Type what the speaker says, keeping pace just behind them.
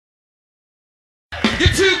You're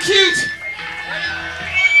too cute.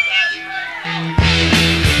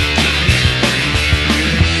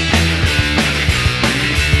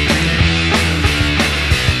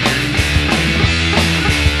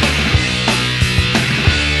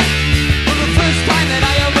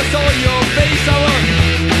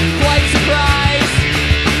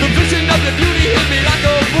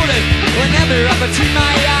 Between my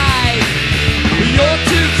eyes, you're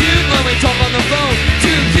too cute when we talk on the phone.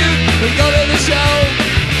 Too cute, we go to the show.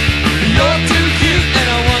 You're too cute, and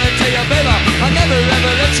I wanna tell you, baby, I'll never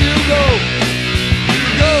ever let you go.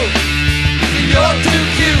 Go. You're too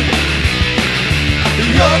cute.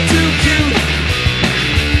 You're too cute.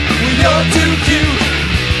 You're too cute.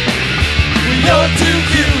 You're too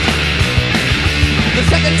cute. The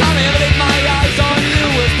second time I ever laid my eyes on you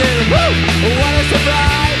was then, woo, what a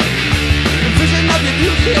surprise. Vision of your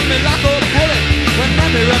beauty hit me like a bullet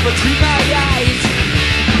whenever I between my eyes.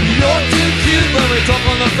 You're too cute when we talk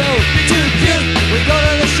on the phone. Too cute, we go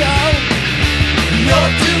to the show.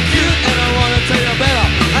 You're too cute, and I wanna tell you better,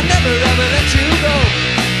 I never ever let you go.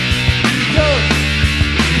 Go.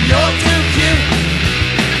 You're too cute.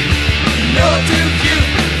 You're too cute.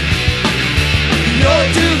 You're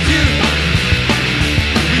too cute.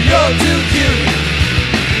 You're too cute.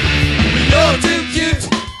 You're too cute.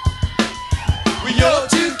 You're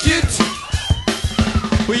too cute.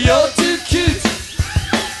 You're too cute.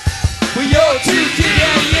 You're too cute.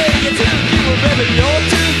 Yeah, yeah, you're too cute, baby. You're